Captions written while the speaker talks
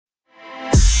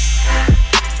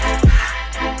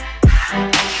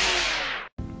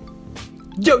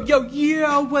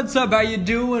Yo, what's up? How you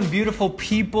doing, beautiful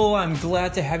people? I'm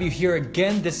glad to have you here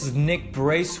again. This is Nick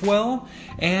Bracewell,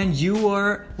 and you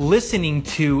are listening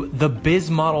to The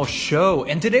Biz Model Show.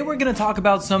 And today we're going to talk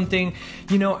about something,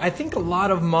 I think a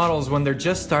lot of models, when they're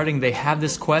just starting, they have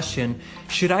this question: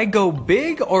 should I go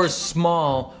big or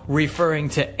small, referring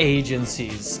to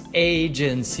agencies?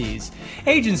 Agencies,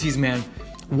 man,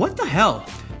 what the hell?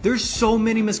 There's so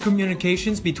many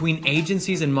miscommunications between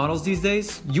agencies and models these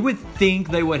days. You would think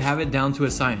they would have it down to a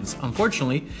science.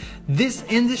 Unfortunately, this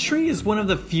industry is one of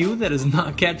the few that is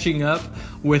not catching up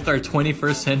with our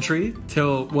 21st century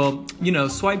till,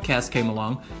 Swipecast came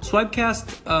along.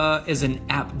 Swipecast is an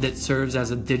app that serves as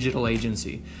a digital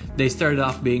agency. They started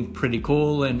off being pretty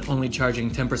cool and only charging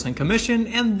 10% commission,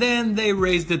 and then they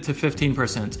raised it to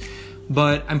 15%.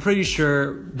 But I'm pretty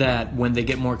sure that when they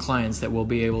get more clients that we'll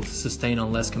be able to sustain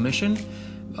on less commission,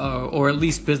 or at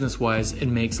least business-wise, it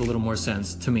makes a little more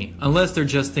sense to me. Unless they're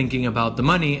just thinking about the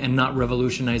money and not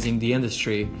revolutionizing the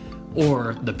industry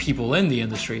or the people in the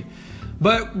industry.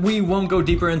 But we won't go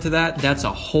deeper into that. That's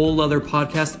a whole other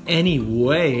podcast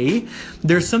anyway.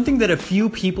 There's something that a few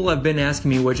people have been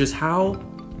asking me, which is how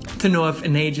to know if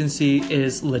an agency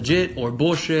is legit or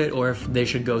bullshit, or if they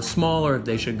should go small, or if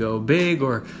they should go big,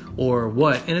 or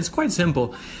what. And it's quite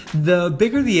simple. The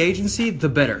bigger the agency, the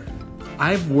better.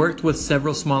 I've worked with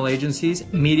several small agencies,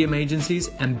 medium agencies,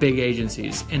 and big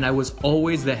agencies, and I was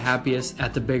always the happiest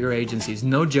at the bigger agencies.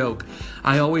 No joke.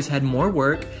 I always had more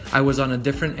work. I was on a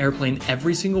different airplane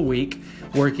every single week,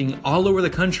 working all over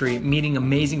the country, meeting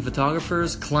amazing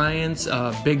photographers, clients,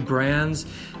 big brands,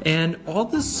 and all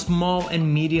the small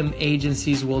and medium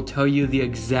agencies will tell you the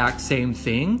exact same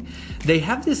thing. They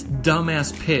have this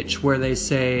dumbass pitch where they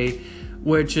say,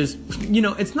 which is,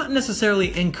 it's not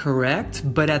necessarily incorrect,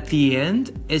 but at the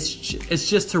end, it's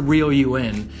just to reel you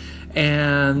in.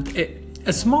 And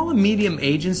a small and medium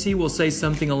agency will say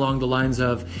something along the lines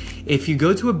of, if you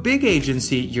go to a big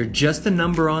agency, you're just a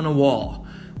number on a wall.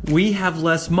 We have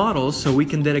less models, so we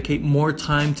can dedicate more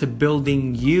time to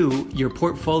building your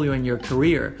portfolio, and your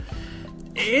career.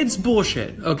 It's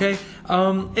bullshit, okay?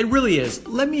 It really is.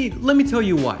 Let me tell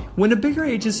you why. When a bigger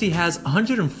agency has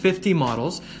 150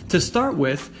 models, to start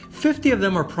with, 50 of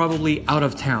them are probably out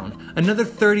of town. Another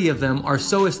 30 of them are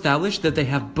so established that they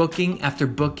have booking after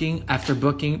booking after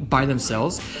booking by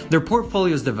themselves. Their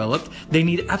portfolio is developed. They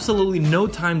need absolutely no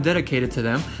time dedicated to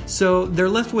them. So they're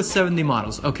left with 70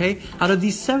 models, okay? Out of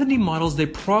these 70 models, they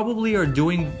probably are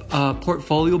doing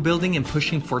portfolio building and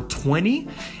pushing for 20,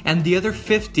 and the other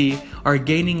 50 are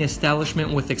gaining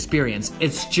establishment with experience.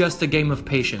 It's just a game of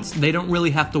patience. They don't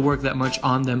really have to work that much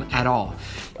on them at all.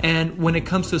 And when it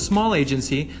comes to a small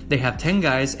agency, they have 10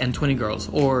 guys and 20 girls,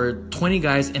 or 20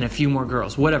 guys and a few more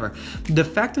girls, whatever. The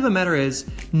fact of the matter is,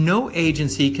 no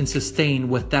agency can sustain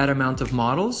with that amount of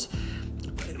models.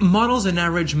 Models on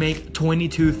average make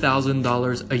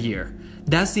 $22,000 a year.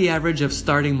 That's the average of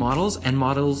starting models and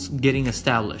models getting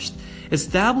established.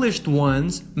 Established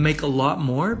ones make a lot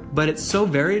more, but it's so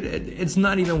varied, it's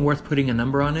not even worth putting a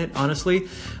number on it, honestly.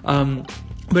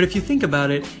 But if you think about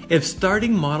it, if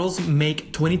starting models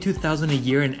make $22,000 a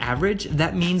year in average,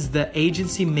 that means the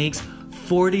agency makes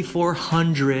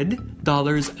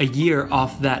 $4,400 a year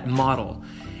off that model.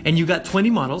 And you got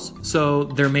 20 models, so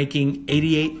they're making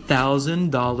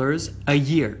 $88,000 a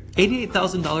year.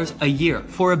 $88,000 a year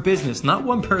for a business, not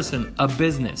one person, a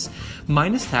business.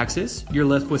 Minus taxes, you're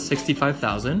left with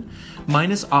 $65,000.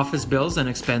 Minus office bills and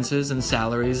expenses and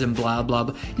salaries and blah, blah,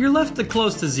 blah. You're left to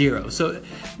close to zero. So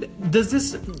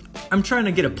I'm trying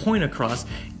to get a point across.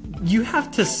 You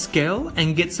have to scale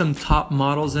and get some top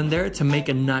models in there to make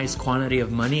a nice quantity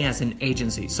of money as an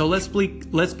agency. So let's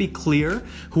be clear.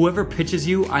 Whoever pitches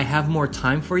you, I have more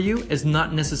time for you, is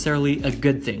not necessarily a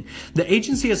good thing. The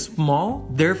agency is small,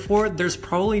 therefore there's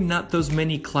probably not those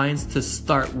many clients to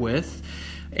start with.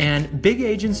 And big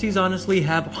agencies honestly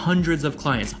have hundreds of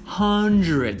clients,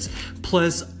 hundreds,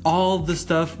 plus all the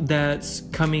stuff that's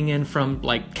coming in from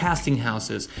like casting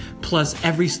houses, plus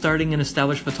every starting and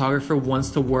established photographer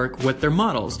wants to work with their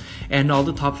models, and all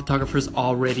the top photographers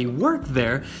already work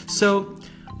there. So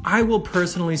I will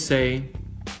personally say,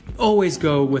 always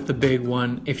go with the big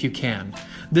one if you can.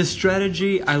 The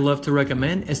strategy I love to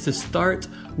recommend is to start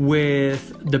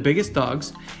with the biggest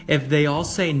dogs. If they all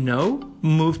say no,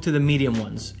 move to the medium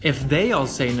ones. If they all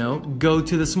say no, go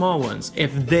to the small ones.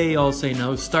 If they all say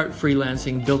no, start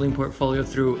freelancing, building portfolio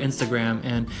through Instagram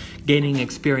and gaining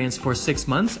experience for 6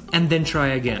 months, and then try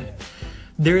again.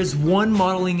 There is one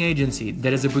modeling agency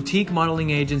that is a boutique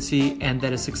modeling agency and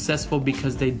that is successful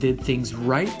because they did things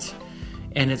right,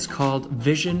 and it's called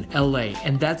Vision LA,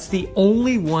 and that's the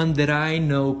only one that I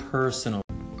know personally.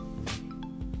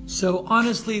 So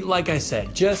honestly, like I said,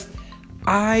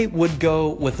 I would go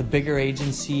with a bigger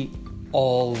agency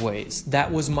always.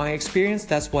 That was my experience.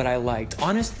 That's what I liked.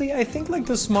 Honestly, I think like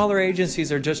the smaller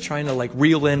agencies are just trying to like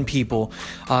reel in people,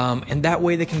 and that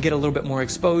way they can get a little bit more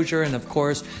exposure. And of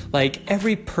course, like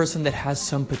every person that has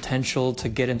some potential to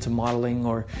get into modeling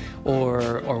or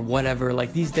whatever,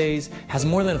 like these days has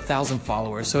more than 1,000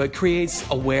 followers. So it creates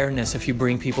awareness if you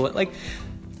bring people like,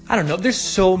 I don't know, there's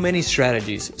so many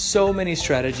strategies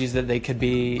that they could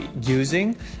be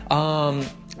using.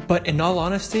 But in all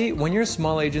honesty, when you're a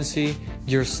small agency,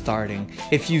 you're starting.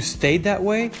 If you stayed that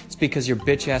way, it's because your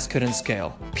bitch ass couldn't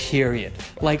scale, period.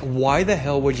 Like, why the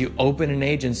hell would you open an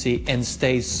agency and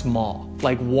stay small?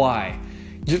 Like, why?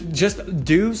 Just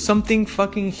do something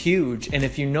fucking huge. And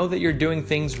if you know that you're doing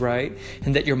things right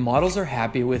and that your models are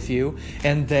happy with you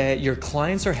and that your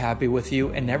clients are happy with you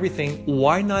and everything,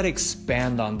 why not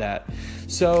expand on that?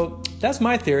 So that's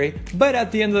my theory. But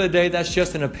at the end of the day, that's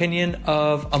just an opinion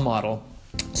of a model.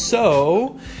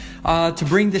 So, to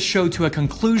bring this show to a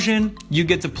conclusion, you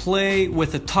get to play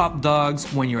with the top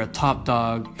dogs when you're a top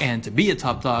dog, and to be a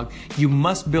top dog, you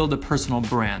must build a personal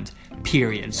brand,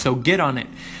 period. So get on it.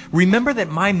 Remember that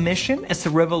my mission is to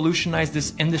revolutionize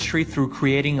this industry through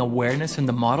creating awareness in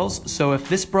the models. So if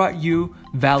this brought you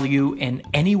value in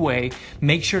any way,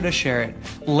 make sure to share it.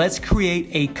 Let's create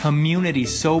a community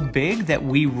so big that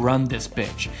we run this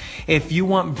bitch. If you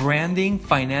want branding,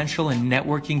 financial and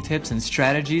networking tips and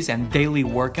strategies and daily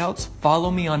workouts,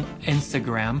 follow me on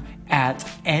Instagram at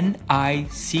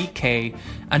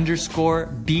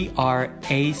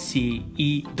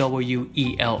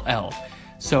NIC_BRACEWELL.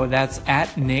 So that's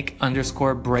at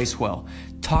Nick_Bracewell.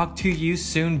 Talk to you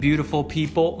soon, beautiful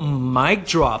people. Mic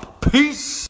drop. Peace.